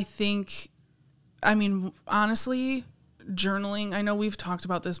I think, I mean, honestly, journaling, I know we've talked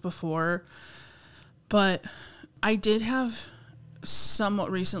about this before, but I did have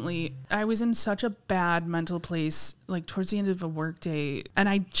somewhat recently, I was in such a bad mental place, like towards the end of a work day, and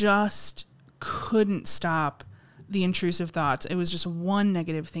I just couldn't stop the intrusive thoughts. It was just one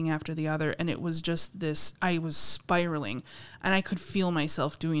negative thing after the other, and it was just this, I was spiraling, and I could feel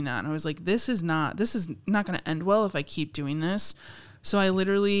myself doing that, and I was like, this is not going to end well if I keep doing this. So I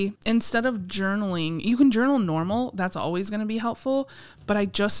literally, instead of journaling, you can journal normal, that's always going to be helpful, but I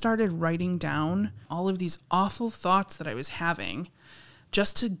just started writing down all of these awful thoughts that I was having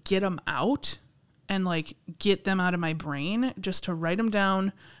just to get them out and like get them out of my brain, just to write them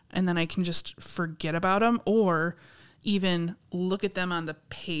down, and then I can just forget about them, or even look at them on the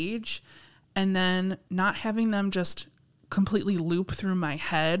page and then not having them just completely loop through my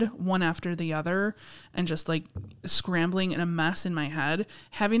head one after the other and just like scrambling in a mess in my head,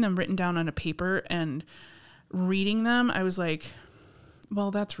 having them written down on a paper and reading them. I was like, well,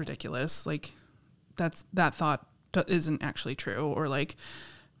 that's ridiculous. Like, that thought isn't actually true. Or like,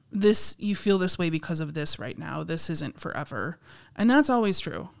 this, you feel this way because of this right now. This isn't forever. And that's always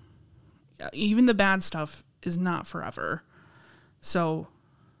true. Even the bad stuff is not forever. So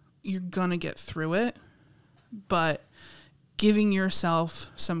you're going to get through it. But giving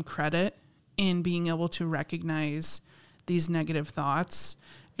yourself some credit in being able to recognize these negative thoughts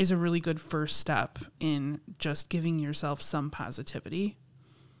is a really good first step in just giving yourself some positivity.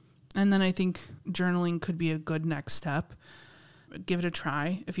 And then I think journaling could be a good next step. Give it a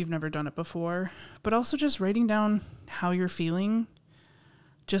try if you've never done it before, but also just writing down how you're feeling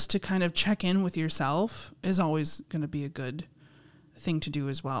just to kind of check in with yourself is always going to be a good thing to do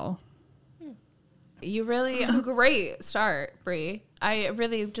as well. You really a great start, Brie. I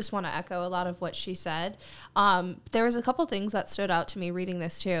really just want to echo a lot of what she said. There was a couple things that stood out to me reading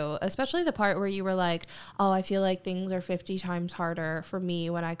this too, especially the part where you were like, oh, I feel like things are 50 times harder for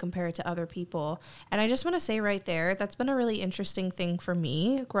me when I compare it to other people. And I just want to say right there, that's been a really interesting thing for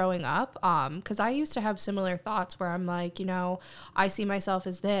me growing up. Because I used to have similar thoughts where I'm like, you know, I see myself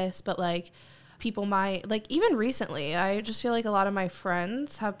as this, but like, people might, like, even recently, I just feel like a lot of my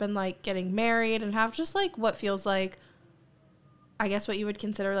friends have been like getting married and have just like what feels like, I guess what you would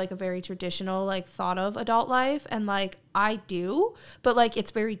consider like a very traditional like thought of adult life. And like I do, but like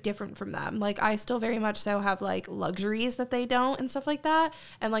it's very different from them. Like I still very much so have like luxuries that they don't and stuff like that.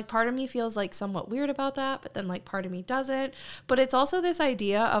 And like part of me feels like somewhat weird about that, but then like part of me doesn't. But it's also this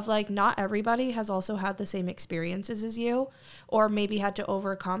idea of like not everybody has also had the same experiences as you, or maybe had to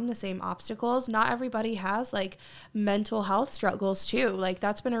overcome the same obstacles. Not everybody has like mental health struggles too. Like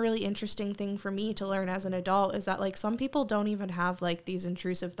that's been a really interesting thing for me to learn as an adult, is that like some people don't even have like these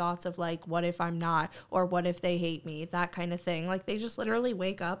intrusive thoughts of like, what if I'm not, or what if they hate me, that kind of thing. Like they just literally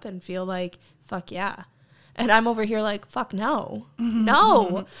wake up and feel like, fuck yeah. And I'm over here like, fuck no.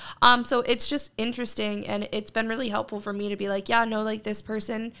 No. So it's just interesting, and it's been really helpful for me to be like, yeah, no, like this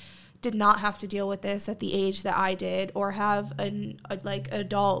person did not have to deal with this at the age that I did, or have a like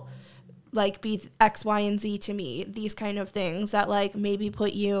adult like be X, Y, and Z to me. These kind of things that like maybe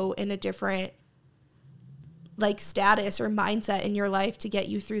put you in a different like status or mindset in your life to get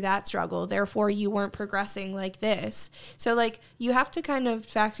you through that struggle. Therefore, you weren't progressing like this. So like you have to kind of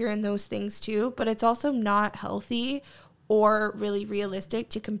factor in those things too, but it's also not healthy or really realistic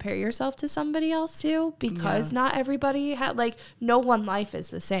to compare yourself to somebody else too, because not everybody like no one life is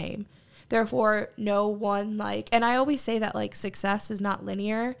the same. Therefore, no one like, and I always say that like success is not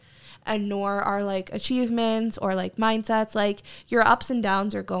linear, and nor are like achievements or like mindsets. Like your ups and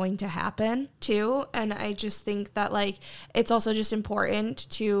downs are going to happen too. And I just think that like it's also just important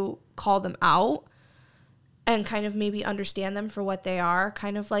to call them out and kind of maybe understand them for what they are.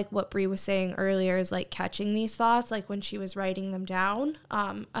 Kind of like what Brie was saying earlier is like catching these thoughts, like when she was writing them down.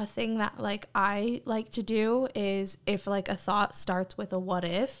 A thing that like I like to do is if like a thought starts with a what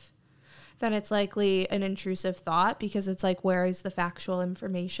if, then it's likely an intrusive thought, because it's like, where is the factual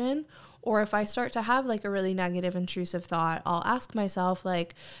information? Or if I start to have like a really negative intrusive thought, I'll ask myself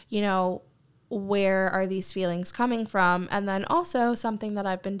like, you know, where are these feelings coming from? And then also something that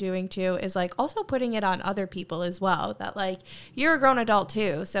I've been doing too is like also putting it on other people as well, that like you're a grown adult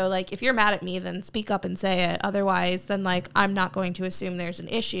too. So like if you're mad at me, then speak up and say it. Otherwise, then like I'm not going to assume there's an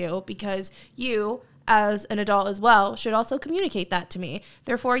issue, because you as an adult as well should also communicate that to me.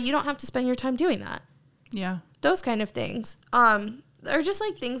 Therefore, you don't have to spend your time doing that. Yeah. Those kind of things. Are just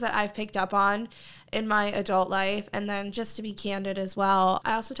like things that I've picked up on in my adult life. And then just to be candid as well,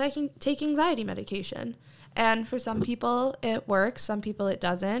 I also take anxiety medication. And for some people it works, some people it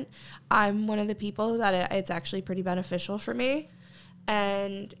doesn't. I'm one of the people that it's actually pretty beneficial for me.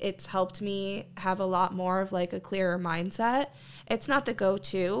 And it's helped me have a lot more of like a clearer mindset. It's not the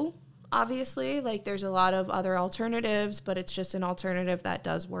go-to, obviously. Like there's a lot of other alternatives, but it's just an alternative that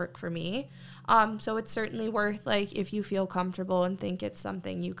does work for me. So it's certainly worth, like, if you feel comfortable and think it's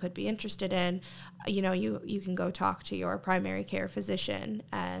something you could be interested in, you know, you can go talk to your primary care physician,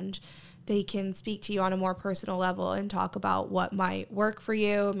 and they can speak to you on a more personal level and talk about what might work for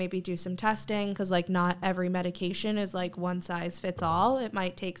you, maybe do some testing, because like not every medication is like one size fits all. It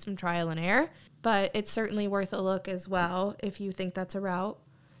might take some trial and error, but it's certainly worth a look as well if you think that's a route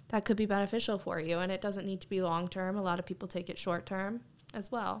that could be beneficial for you. And it doesn't need to be long term. A lot of people take it short term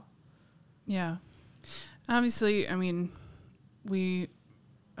as well. Yeah. Obviously, I mean, we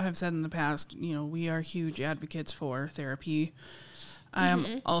have said in the past, you know, we are huge advocates for therapy. I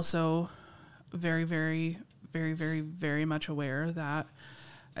am also very, very, very, very, very much aware that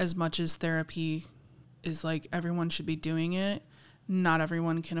as much as therapy is like everyone should be doing it, not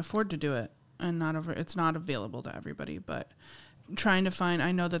everyone can afford to do it, and it's not available to everybody. But trying to find,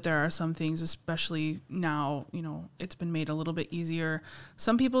 I know that there are some things, especially now, you know, it's been made a little bit easier.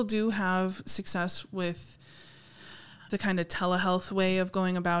 Some people do have success with the kind of telehealth way of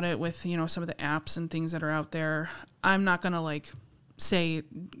going about it with, you know, some of the apps and things that are out there. I'm not going to like say,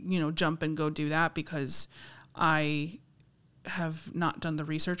 you know, jump and go do that because I have not done the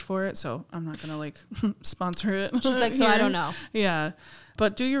research for it. So I'm not going to like sponsor it. She's like, so I don't know. Yeah.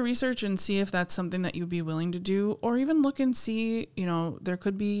 But do your research and see if that's something that you'd be willing to do, or even look and see, you know, there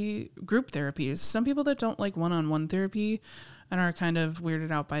could be group therapies. Some people that don't like one-on-one therapy and are kind of weirded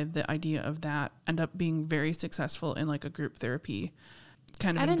out by the idea of that end up being very successful in like a group therapy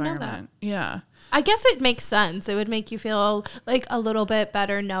kind of environment. Yeah. I guess it makes sense. It would make you feel like a little bit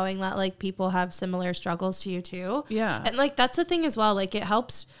better knowing that like people have similar struggles to you too. Yeah. And like that's the thing as well. Like it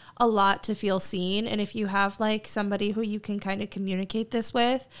helps a lot to feel seen. And if you have like somebody who you can kind of communicate this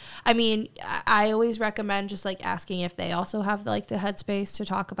with, I mean, I always recommend just like asking if they also have like the headspace to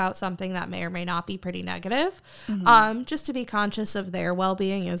talk about something that may or may not be pretty negative. Just to be conscious of their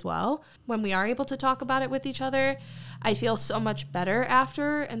well-being as well. When we are able to talk about it with each other, I feel so much better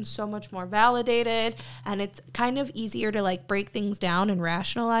after and so much more validated, and it's kind of easier to like break things down and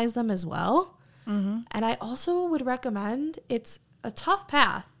rationalize them as well. And I also would recommend, it's a tough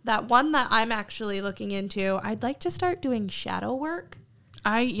path, that one that I'm actually looking into. I'd like to start doing shadow work.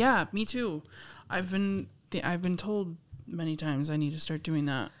 Yeah, me too. I've been told many times I need to start doing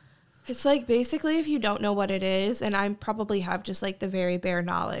that. It's like basically if you don't know what it is, and I probably have just like the very bare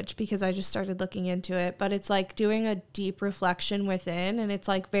knowledge because I just started looking into it, but it's like doing a deep reflection within, and it's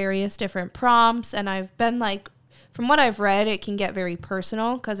like various different prompts. And I've been like, from what I've read, it can get very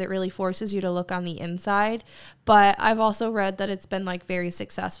personal because it really forces you to look on the inside. But I've also read that it's been like very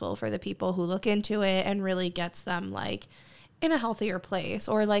successful for the people who look into it and really gets them like in a healthier place,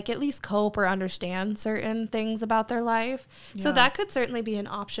 or like at least cope or understand certain things about their life. Yeah. So that could certainly be an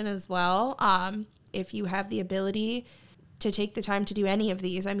option as well. If you have the ability to take the time to do any of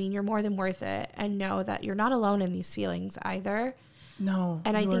these, I mean, you're more than worth it, and know that you're not alone in these feelings either. No,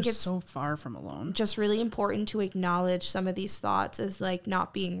 and I think it's so far from alone. Just really important to acknowledge some of these thoughts as like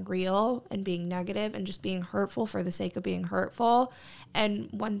not being real and being negative and just being hurtful for the sake of being hurtful. And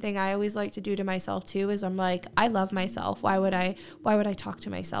one thing I always like to do to myself too is I'm like, I love myself. Why would I talk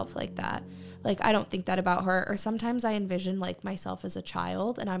to myself like that? Like, I don't think that about her. Or sometimes I envision like myself as a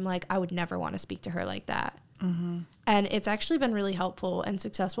child, and I'm like, I would never want to speak to her like that. And it's actually been really helpful and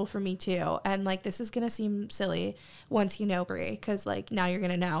successful for me too. And like, this is going to seem silly once you know Brie, because like now you're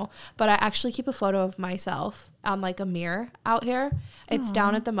going to know, but I actually keep a photo of myself on like a mirror out here. It's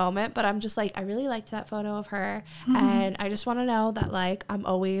down at the moment, but I'm just like, I really liked that photo of her. And I just want to know that like, I'm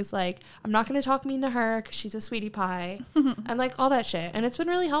always like, I'm not going to talk mean to her because she's a sweetie pie and like all that shit. And it's been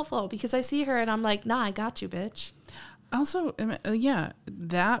really helpful because I see her and I'm like, nah, I got you, bitch. Also, yeah,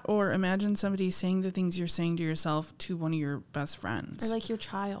 that, or imagine somebody saying the things you're saying to yourself to one of your best friends. Or like your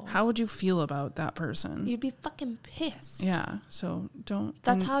child. How would you feel about that person? You'd be fucking pissed. Yeah, so don't.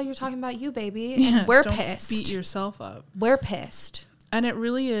 That's how you're talking about you, baby. Yeah, and we're don't pissed. Beat yourself up. We're pissed. And it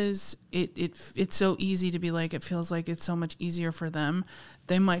really is, it's so easy to be like, it feels like it's so much easier for them.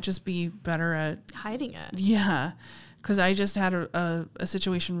 They might just be better at hiding it. Yeah. Because I just had a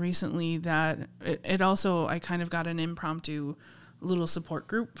situation recently that it also, I kind of got an impromptu little support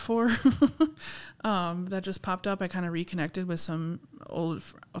group for that just popped up. I kind of reconnected with some old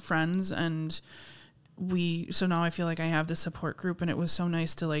friends, and so now I feel like I have this support group, and it was so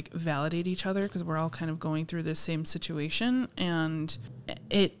nice to like validate each other because we're all kind of going through this same situation. And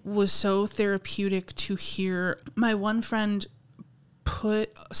it was so therapeutic to hear my one friend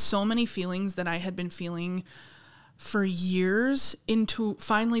put so many feelings that I had been feeling for years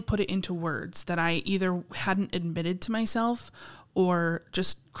finally put it into words that I either hadn't admitted to myself or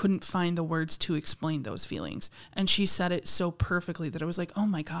just couldn't find the words to explain those feelings. And she said it so perfectly that I was like, oh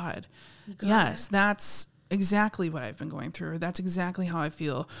my God, yes, that's exactly what I've been going through. That's exactly how I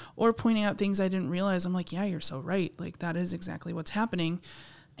feel. Or pointing out things I didn't realize. I'm like, yeah, you're so right. Like, that is exactly what's happening.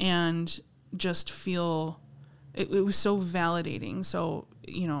 And just feel... It was so validating. So,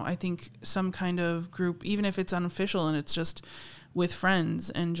 you know, I think some kind of group, even if it's unofficial and it's just with friends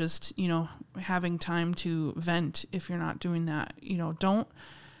and just, you know, having time to vent if you're not doing that, you know,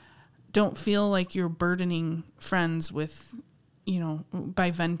 don't feel like you're burdening friends with, you know,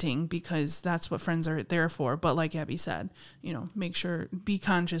 by venting, because that's what friends are there for. But like Abby said, you know, be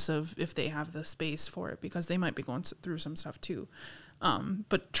conscious of if they have the space for it, because they might be going through some stuff too.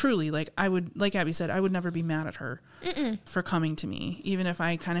 But truly, like Abby said, I would never be mad at her for coming to me, even if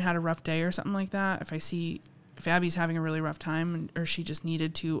I kind of had a rough day or something like that. If Abby's having a really rough time or she just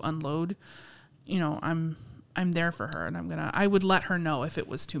needed to unload, you know, I'm I'm there for her, and I would let her know if it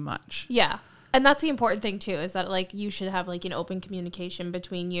was too much. Yeah. And that's the important thing too, is that like you should have like an open communication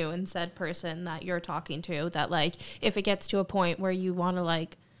between you and said person that you're talking to, that like if it gets to a point where you want to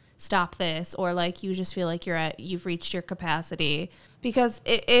like stop this, or like you just feel like you've reached your capacity, because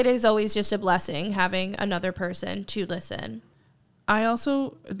it is always just a blessing having another person to listen. I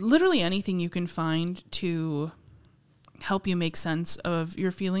also, literally anything you can find to help you make sense of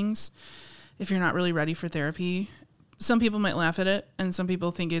your feelings if you're not really ready for therapy. Some people might laugh at it, and some people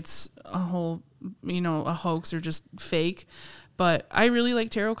think it's a whole, a hoax or just fake. But I really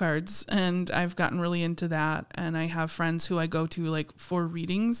like tarot cards, and I've gotten really into that. And I have friends who I go to like for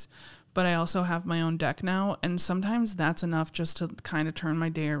readings, but I also have my own deck now. And sometimes that's enough just to kind of turn my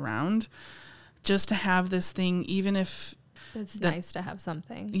day around, just to have this thing, even if it's nice to have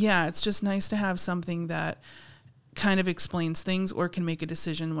something. Yeah, it's just nice to have something that kind of explains things or can make a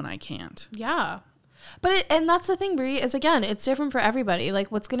decision when I can't. Yeah. But and that's the thing, Brie, is again, it's different for everybody.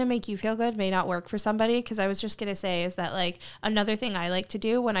 Like what's going to make you feel good may not work for somebody. Because I was just going to say is that like another thing I like to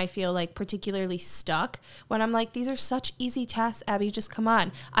do when I feel like particularly stuck, when I'm like, these are such easy tasks, Abby, just come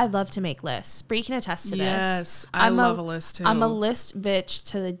on. I love to make lists. Brie can attest to this. Yes, I love a list too. I'm a list bitch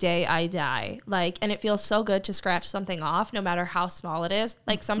to the day I die. Like, and it feels so good to scratch something off no matter how small it is.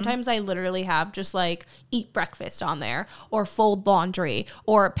 Like sometimes I literally have just like eat breakfast on there, or fold laundry,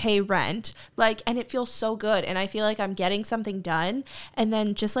 or pay rent. Like, and it feels so good, and I feel like I'm getting something done. And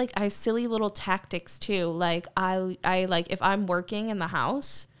then just like I have silly little tactics too, like I like if I'm working in the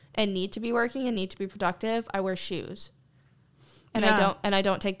house and need to be working and need to be productive, I wear shoes, and I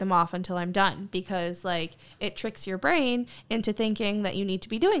don't take them off until I'm done, because like it tricks your brain into thinking that you need to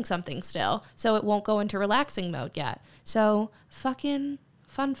be doing something still, so it won't go into relaxing mode yet. So fucking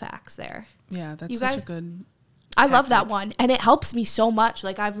fun facts there. Yeah, that's such a good I love that one, and it helps me so much.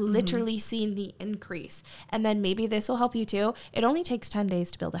 Like I've literally seen the increase. And then maybe this will help you too. It only takes 10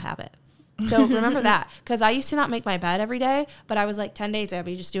 days to build a habit. So remember that, because I used to not make my bed every day, but I was like 10 days,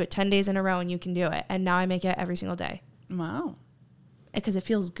 Abby, just do it 10 days in a row and you can do it. And now I make it every single day. Wow. Because it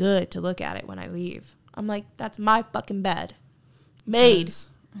feels good to look at it when I leave. I'm like, that's my fucking bed. Made.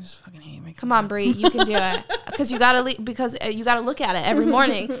 I just fucking hate making Come on, Brie, you can do it. Because you gotta look at it every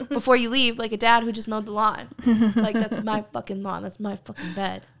morning before you leave, like a dad who just mowed the lawn. Like, that's my fucking lawn. That's my fucking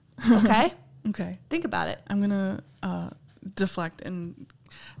bed. Okay? Okay. Think about it. I'm gonna deflect and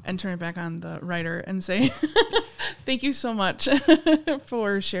turn it back on the writer and say thank you so much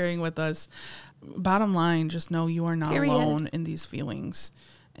for sharing with us. Bottom line, just know you are not alone in these feelings.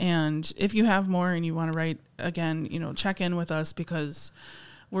 And if you have more and you want to write again, check in with us, because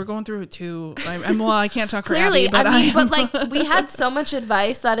we're going through it too. I can't talk for Clearly, Abby, but like we had so much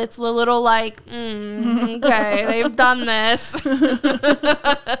advice that it's a little like, okay, they've done this.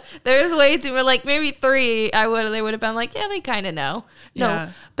 There's way too many, like maybe 3. They would have been like, yeah, they kind of know. No,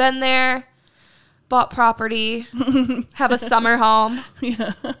 been there, bought property, have a summer home.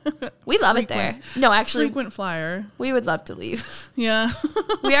 Yeah, we love it there. No, actually, frequent flyer. We would love to leave. Yeah,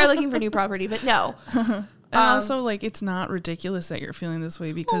 we are looking for new property, but no. And also, like, it's not ridiculous that you're feeling this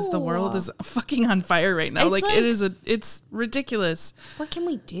way, because the world is fucking on fire right now. Like it's ridiculous. What can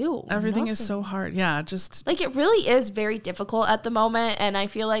we do? Everything is so hard. Yeah, just like it really is very difficult at the moment, and I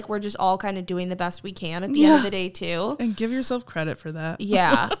feel like we're just all kind of doing the best we can at the end of the day too. And give yourself credit for that.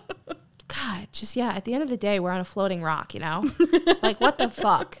 Yeah. God, at the end of the day, we're on a floating rock, Like, what the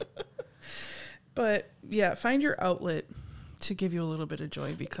fuck? But yeah, find your outlet to give you a little bit of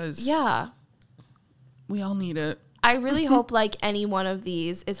joy, because we all need it. I really hope like any one of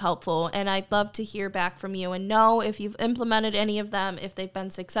these is helpful, and I'd love to hear back from you and know if you've implemented any of them, if they've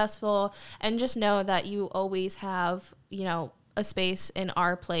been successful, and just know that you always have, a space in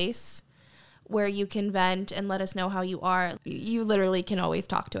our place where you can vent and let us know how you are. You literally can always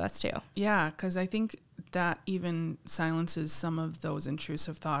talk to us too. Yeah, because I think that even silences some of those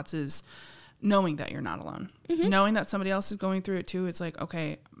intrusive thoughts, is knowing that you're not alone. Mm-hmm. Knowing that somebody else is going through it too. It's like,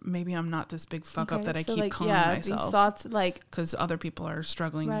 okay, maybe I'm not this big fuck up that I keep calling myself. These thoughts, because other people are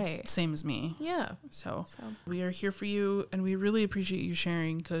struggling same as me. Yeah. So we are here for you, and we really appreciate you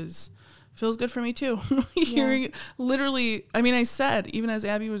sharing, because it feels good for me too. Hearing literally, I said, even as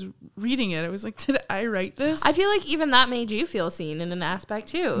Abby was reading it, I was like, did I write this? I feel like even that made you feel seen in an aspect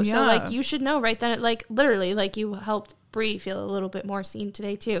too. Yeah. So like you should know right then, like literally, like you helped Brie feel a little bit more seen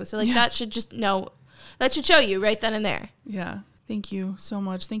today too. So like that should show you right then and there. Yeah. Thank you so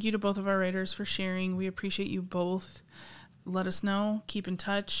much. Thank you to both of our writers for sharing. We appreciate you both. Let us know. Keep in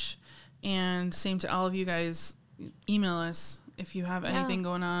touch. And same to all of you guys. Email us if you have anything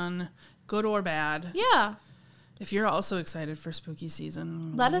going on, good or bad. Yeah. If you're also excited for spooky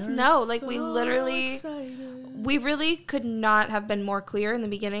season, let us know. Like we literally, We really could not have been more clear in the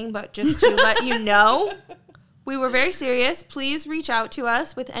beginning, but just to let you know, we were very serious. Please reach out to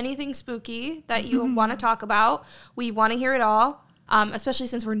us with anything spooky that you want to talk about. We want to hear it all, especially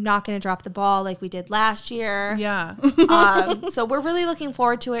since we're not going to drop the ball like we did last year. Yeah. So we're really looking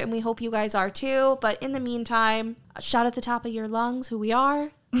forward to it, and we hope you guys are too. But in the meantime, shout at the top of your lungs who we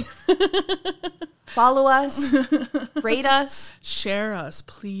are. Follow us, rate us, share us,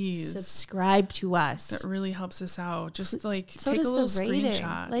 please. subscribe to us. That really helps us out. Just like So take a does little the rating.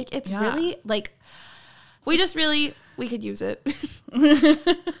 screenshot. Like it's really like we could use it.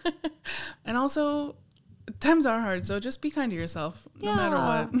 And also, times are hard, so just be kind to yourself no matter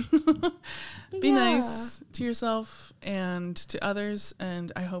what. Be nice to yourself and to others,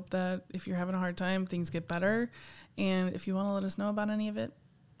 and I hope that if you're having a hard time, things get better. And if you want to let us know about any of it,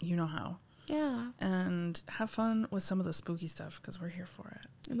 you know how. Yeah. And have fun with some of the spooky stuff, because we're here for it.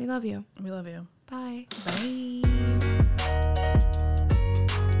 And we love you. We love you. Bye. Bye.